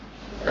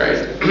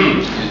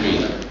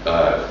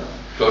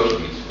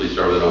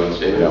start with an audience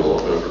statement, and we'll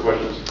open up for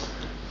questions.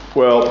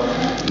 Well,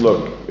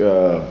 look,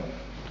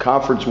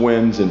 conference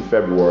wins in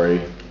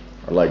February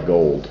are like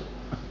gold.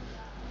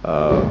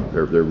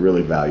 They're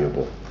really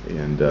valuable,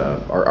 and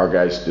our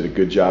guys did a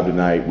good job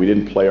tonight. We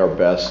didn't play our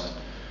best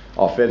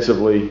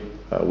offensively.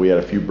 We had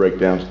a few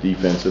breakdowns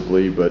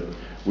defensively, but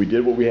we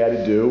did what we had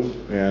to do,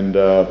 and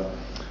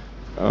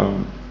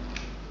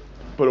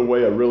put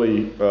away a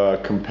really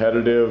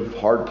competitive,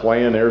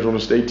 hard-playing Arizona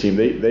State team.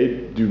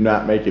 They do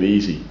not make it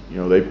easy. You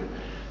know,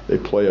 they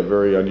play a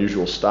very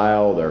unusual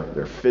style.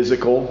 They're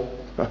physical.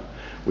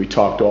 We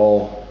talked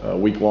all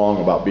week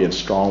long about being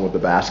strong with the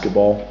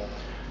basketball.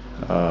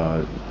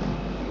 Down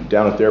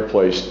at their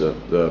place,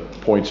 the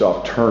points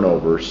off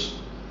turnovers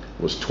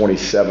was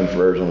 27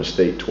 for Arizona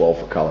State, 12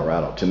 for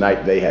Colorado.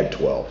 Tonight they had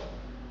 12.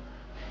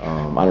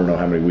 I don't know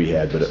how many we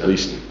had, but at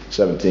least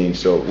 17.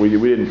 So we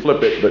didn't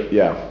flip it, but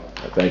yeah,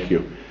 thank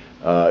you.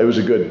 It was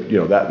a good,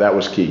 that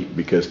was key,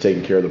 because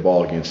taking care of the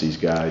ball against these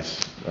guys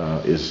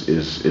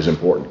is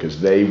important, because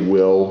they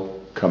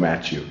will come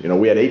at you.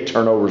 We had 8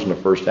 turnovers in the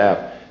first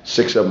half.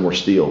 6 of them were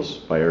steals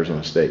by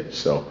Arizona State.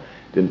 So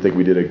didn't think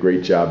we did a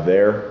great job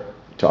there.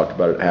 We talked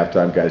about it at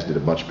halftime. Guys did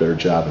a much better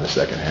job in the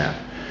second half.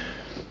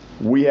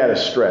 We had a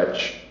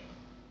stretch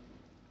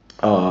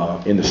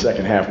in the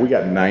second half. We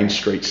got 9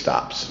 straight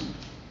stops.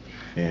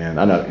 And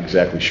I'm not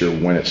exactly sure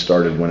when it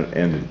started, when it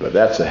ended, but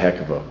that's a heck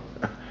of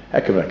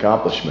an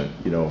accomplishment,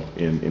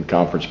 in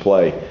conference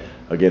play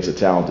against a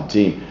talented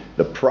team.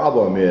 The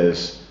problem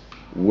is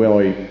we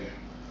only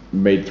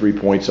made 3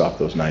 points off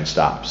those 9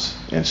 stops.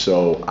 And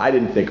so I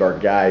didn't think our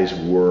guys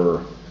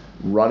were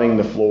running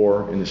the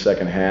floor in the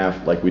second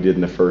half like we did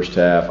in the first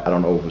half. I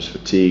don't know if it was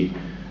fatigue.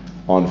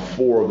 On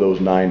 4 of those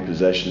 9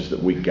 possessions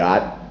that we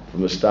got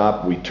from the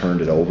stop, we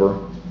turned it over,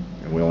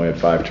 and we only had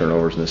 5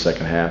 turnovers in the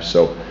second half.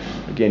 So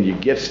again, you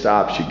get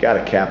stops, you got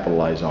to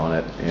capitalize on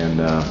it. And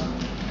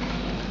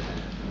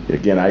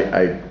again,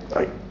 I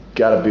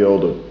got to be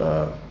able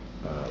to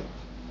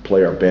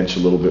play our bench a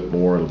little bit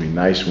more. It'll be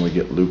nice when we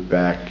get Luke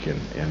back,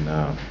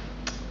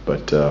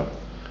 but it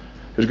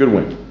was a good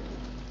win.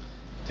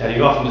 Tad,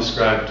 you often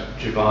described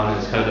Javon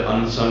as kind of the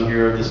unsung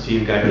hero of this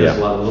team, guy who does a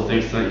lot of little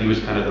things. Tonight he was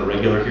kind of the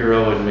regular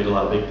hero and made a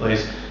lot of big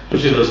plays.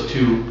 Especially those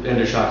 2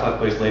 end of shot clock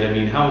plays late. I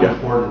mean, how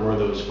important were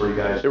those for you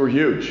guys? They were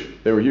huge.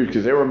 They were huge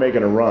because they were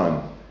making a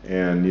run.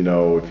 And,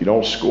 if you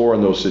don't score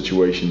in those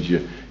situations,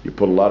 you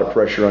put a lot of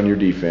pressure on your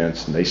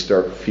defense, and they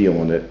start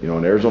feeling it.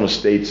 And Arizona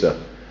State's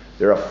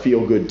they're a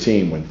feel-good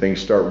team. When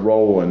things start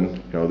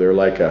rolling, they're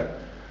like a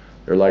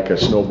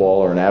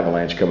snowball or an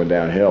avalanche coming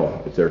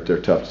downhill. They're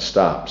tough to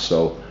stop.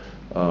 So,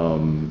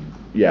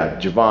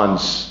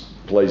 Javon's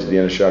plays at the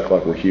end of shot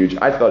clock were huge.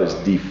 I thought his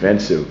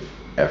defensive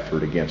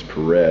effort against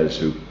Perez,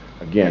 who,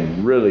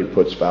 again, really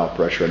puts foul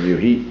pressure on you.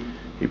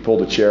 He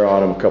pulled a chair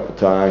on him a couple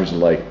times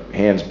and,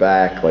 hands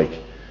back,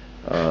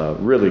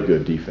 really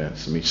good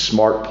defense. I mean,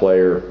 smart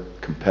player,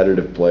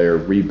 competitive player,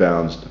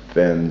 rebounds,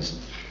 defends,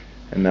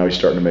 and now he's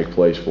starting to make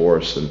plays for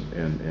us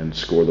and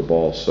score the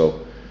ball.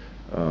 So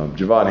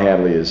Javon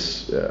Hadley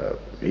is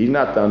he's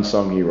not the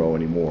unsung hero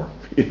anymore.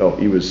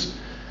 He was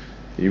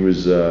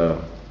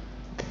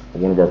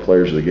one of our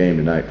players of the game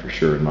tonight for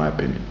sure, in my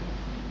opinion.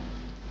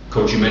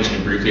 Coach, you mentioned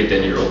it briefly at the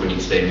end of your opening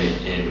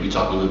statement, and we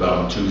talked a little bit about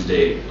it on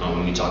Tuesday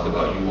when we talked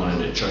about you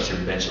wanted to trust your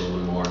bench a little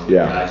bit more and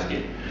let guys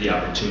get the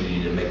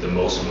opportunity to make the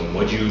most of them.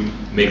 What did you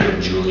make of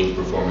Julian's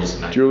performance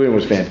tonight? Julian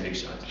was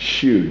fantastic.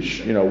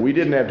 Huge. We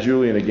didn't have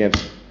Julian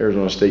against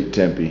Arizona State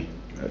Tempe.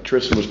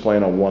 Tristan was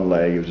playing on one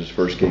leg. It was his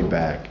first game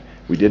back.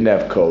 We didn't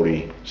have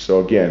Cody.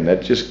 So, again,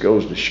 that just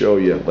goes to show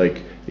you, the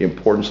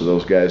importance of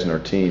those guys in our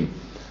team.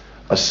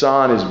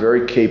 Hassan is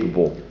very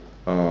capable.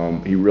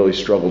 He really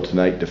struggled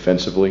tonight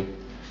defensively.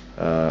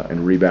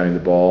 And rebounding the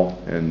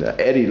ball. And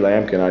Eddie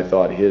Lampkin, I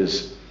thought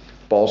his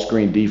ball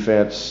screen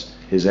defense,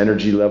 his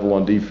energy level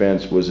on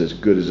defense was as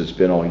good as it's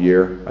been all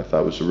year. I thought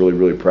I was really,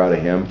 really proud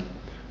of him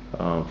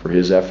for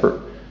his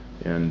effort.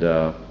 And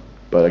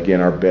but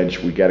again, our bench,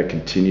 we got to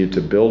continue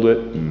to build it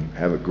and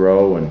have it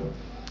grow. And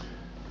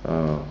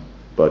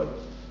but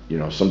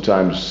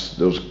sometimes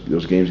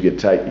those games get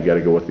tight. You got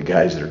to go with the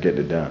guys that are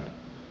getting it done.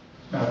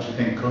 How do you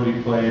think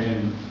Cody played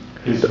in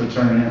his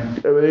return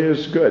here? It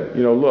was good.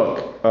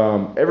 Look,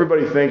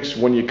 everybody thinks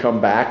when you come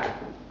back,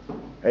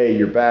 hey,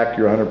 you're back,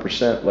 you're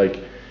 100%.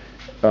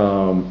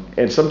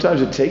 And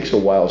sometimes it takes a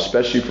while,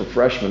 especially for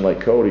freshmen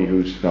like Cody,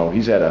 who's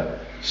he's had a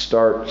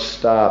start,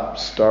 stop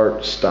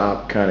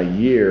kind of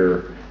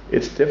year.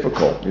 It's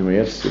difficult. I mean,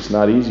 it's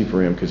not easy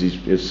for him because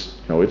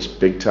it's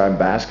big time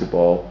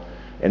basketball,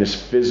 and it's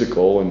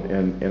physical,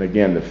 and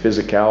again, the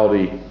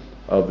physicality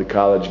of the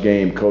college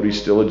game, Cody's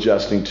still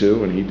adjusting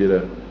to,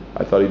 and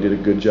I thought he did a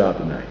good job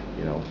tonight.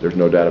 There's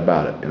no doubt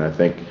about it. And I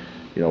think,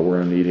 we're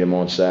going to need him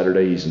on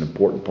Saturday. He's an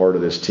important part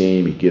of this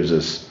team. He gives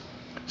us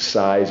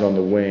size on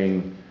the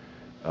wing.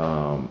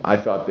 I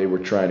thought they were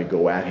trying to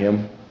go at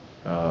him,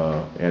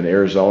 and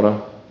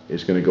Arizona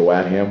is going to go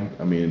at him.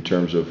 I mean, in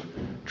terms of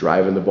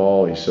driving the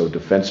ball, he's so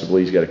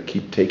defensively, he's got to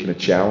keep taking a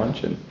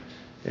challenge,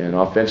 and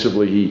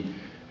offensively,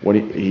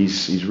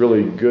 he's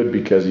really good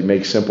because he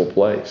makes simple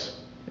plays.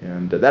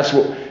 And that's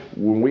what,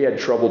 when we had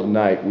trouble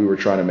tonight, we were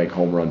trying to make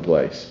home run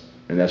plays.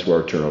 And that's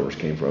where our turnovers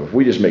came from. If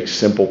we just make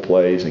simple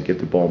plays and get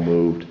the ball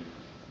moved,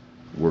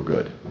 we're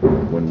good.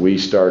 When we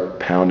start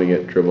pounding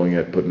it, dribbling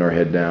it, putting our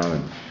head down,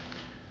 and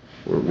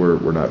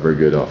we're not very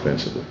good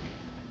offensively.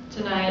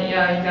 Tonight,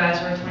 yeah, you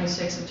guys were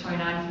 26 of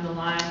 29 from the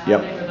line. How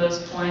Yep. big were those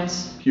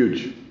points?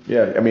 Huge.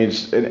 Yeah, I mean,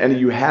 and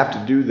you have to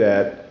do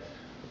that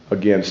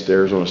against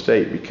Arizona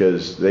State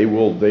because they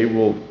will,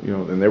 you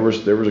know, and there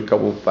was a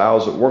couple of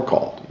fouls that weren't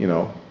called, you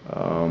know,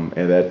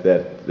 and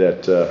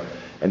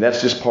and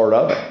that's just part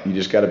of it. You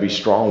just got to be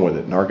strong with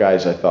it. And our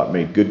guys, I thought,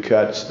 made good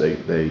cuts.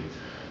 They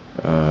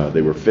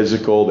were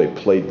physical. They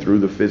played through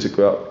the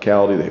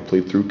physicality. They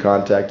played through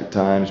contact at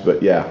times.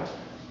 But yeah,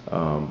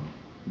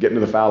 getting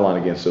to the foul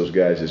line against those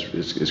guys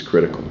is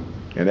critical.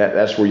 And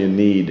that's where you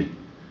need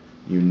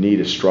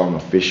a strong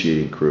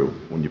officiating crew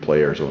when you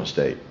play Arizona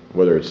State.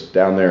 Whether it's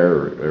down there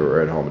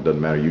or at home, it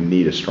doesn't matter. You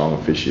need a strong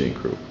officiating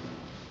crew.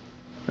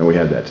 And we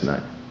had that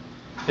tonight.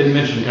 And you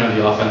mentioned kind of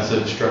the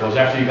offensive struggles.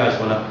 After you guys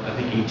went up, I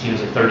think 18, it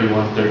was like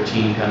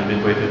 31-13 kind of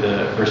midway through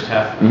the first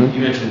half. Mm-hmm.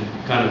 You mentioned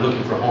kind of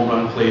looking for home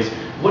run plays.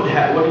 What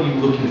are you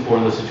looking for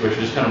in this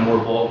situation? Just kind of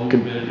more ball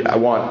movement? I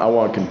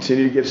want to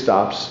continue to get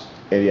stops.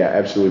 And yeah,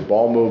 absolutely,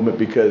 ball movement,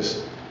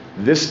 because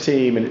this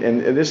team,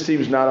 and this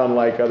team's not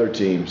unlike other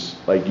teams.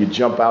 Like, you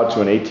jump out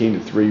to an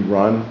 18-3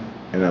 run,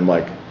 and I'm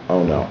like,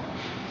 oh no.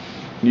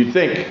 You'd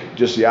think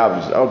just the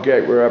opposite.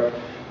 Okay, we're up.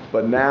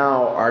 But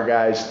now our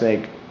guys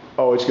think,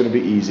 oh, it's going to be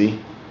easy.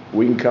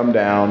 We can come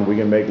down. We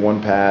can make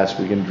one pass.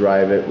 We can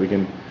drive it. We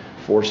can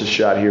force a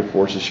shot here,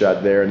 force a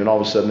shot there. And then all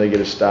of a sudden they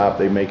get a stop.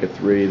 They make a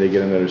three. They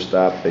get another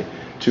stop.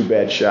 Two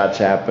bad shots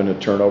happen. A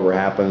turnover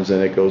happens,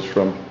 and it goes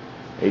from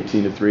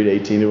 18-3 to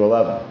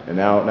 18-11. And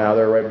now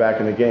they're right back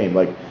in the game.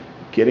 Like,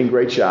 getting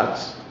great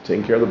shots,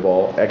 taking care of the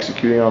ball,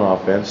 executing on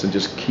offense, and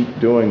just keep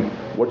doing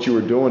what you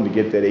were doing to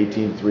get that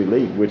 18-3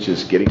 lead, which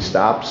is getting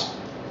stops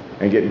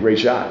and getting great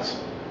shots.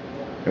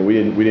 And we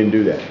didn't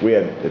do that. We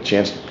had a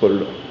chance to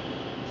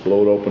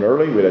blow it open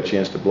early. We had a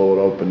chance to blow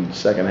it open the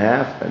second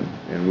half,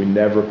 and we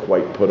never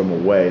quite put them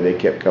away. They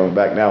kept coming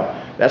back.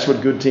 Now, that's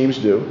what good teams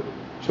do.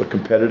 That's what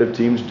competitive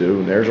teams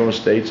do. And Arizona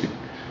State's a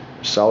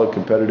solid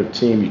competitive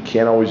team. You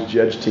can't always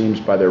judge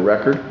teams by their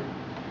record.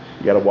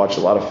 You got to watch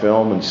a lot of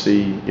film and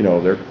see, you know,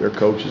 their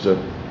coach is a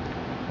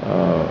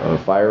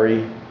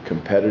fiery,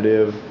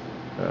 competitive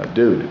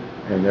dude,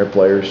 and their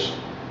players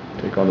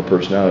take on the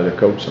personality of their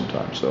coach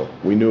sometimes. So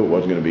we knew it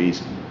wasn't going to be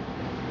easy.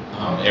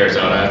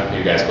 Arizona,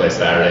 you guys play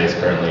Saturday, is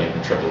currently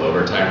in triple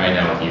overtime right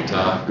now with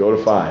Utah. Go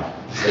to 5.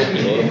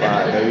 Go to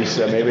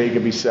 5. Maybe it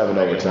could be 7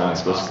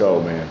 overtimes. Let's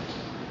go, man.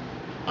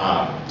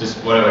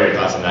 Just what are your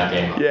thoughts on that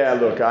game? Yeah,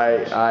 look,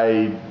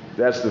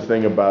 that's the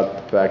thing about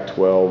the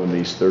Pac-12 and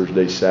these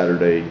Thursday,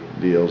 Saturday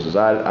deals is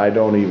I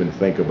don't even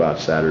think about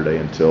Saturday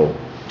until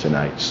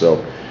tonight.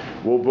 So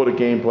we'll put a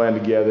game plan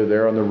together.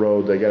 They're on the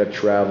road. They got to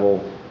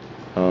travel.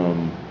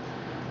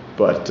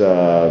 But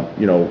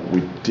you know,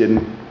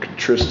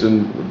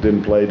 Tristan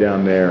didn't play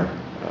down there.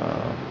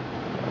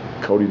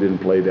 Cody didn't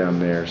play down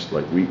there. So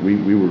like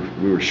we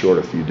were short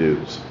a few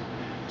dudes.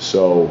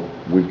 So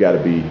we've got to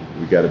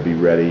be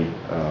ready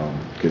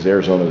because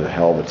Arizona's a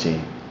hell of a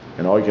team.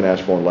 And all you can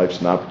ask for in life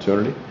is an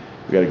opportunity.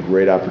 We got a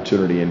great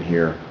opportunity in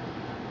here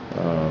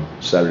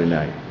Saturday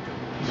night.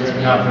 Is there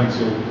any confidence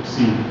you'll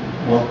see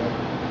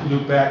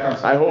Luke back on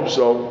Saturday? I hope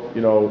so.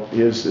 You know,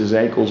 his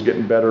ankle's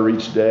getting better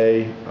each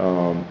day.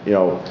 You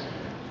know,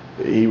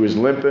 he was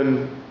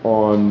limping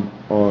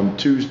on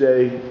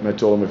Tuesday, and I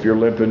told him, if you're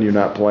limping, you're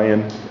not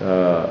playing.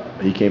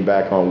 He came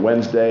back on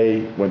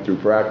Wednesday, went through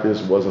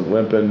practice, wasn't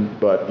limping,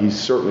 but he's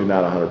certainly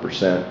not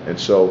 100%. And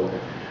so,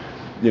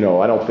 you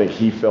know, I don't think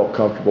he felt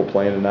comfortable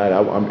playing tonight.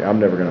 I'm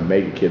never going to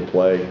make a kid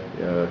play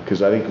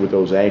because I think with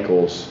those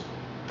ankles,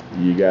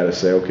 you got to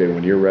say, okay,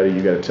 when you're ready,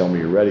 you got to tell me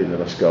you're ready, and then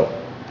let's go.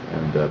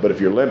 And but if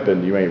you're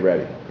limping, you ain't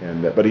ready.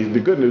 And but the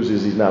good news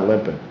is he's not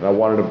limping. And I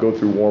wanted him to go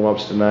through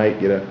warm-ups tonight,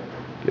 get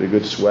a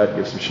good sweat,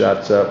 get some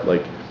shots up.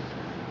 Like,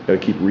 got to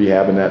keep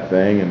rehabbing that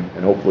thing,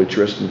 and hopefully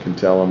Tristan can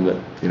tell him that,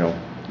 you know,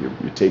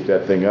 you tape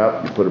that thing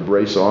up, you put a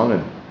brace on,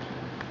 and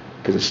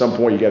because at some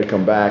point you got to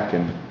come back,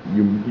 and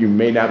you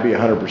may not be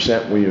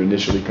 100% when you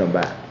initially come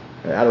back.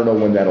 And I don't know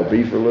when that'll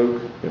be for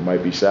Luke. It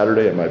might be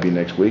Saturday, it might be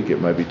next week, it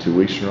might be 2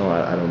 weeks from now.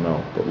 I don't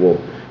know, but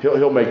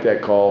he'll make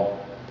that call.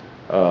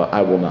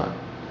 I will not.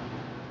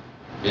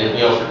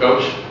 Anything else for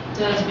Coach?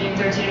 Does being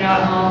 13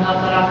 out at home help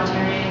that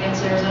opportunity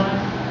against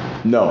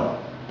Arizona? No.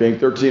 Being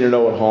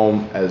 13-0 at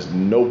home has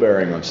no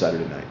bearing on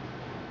Saturday night.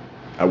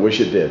 I wish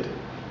it did.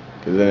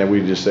 Because then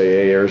we'd just say,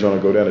 hey,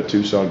 Arizona, go down to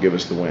Tucson, give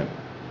us the win.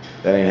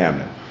 That ain't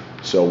happening.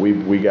 So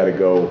we got to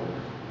go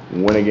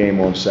win a game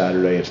on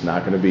Saturday. It's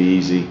not going to be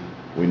easy.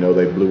 We know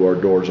they blew our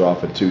doors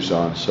off at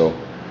Tucson, so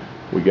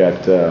we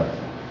got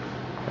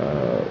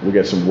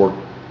some work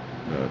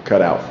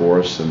cut out for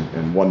us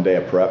and 1 day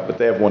of prep. But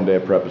they have 1 day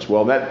of prep as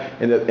well.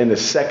 And that in the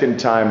second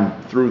time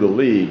through the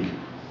league,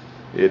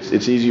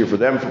 it's easier for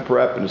them for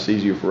prep, and it's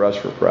easier for us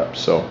for prep.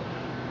 So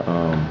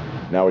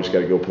now we just got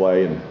to go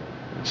play and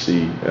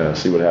see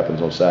what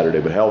happens on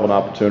Saturday. But hell of an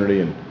opportunity,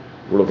 and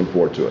we're looking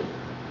forward to it.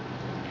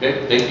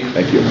 Okay, thank you.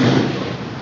 Thank you.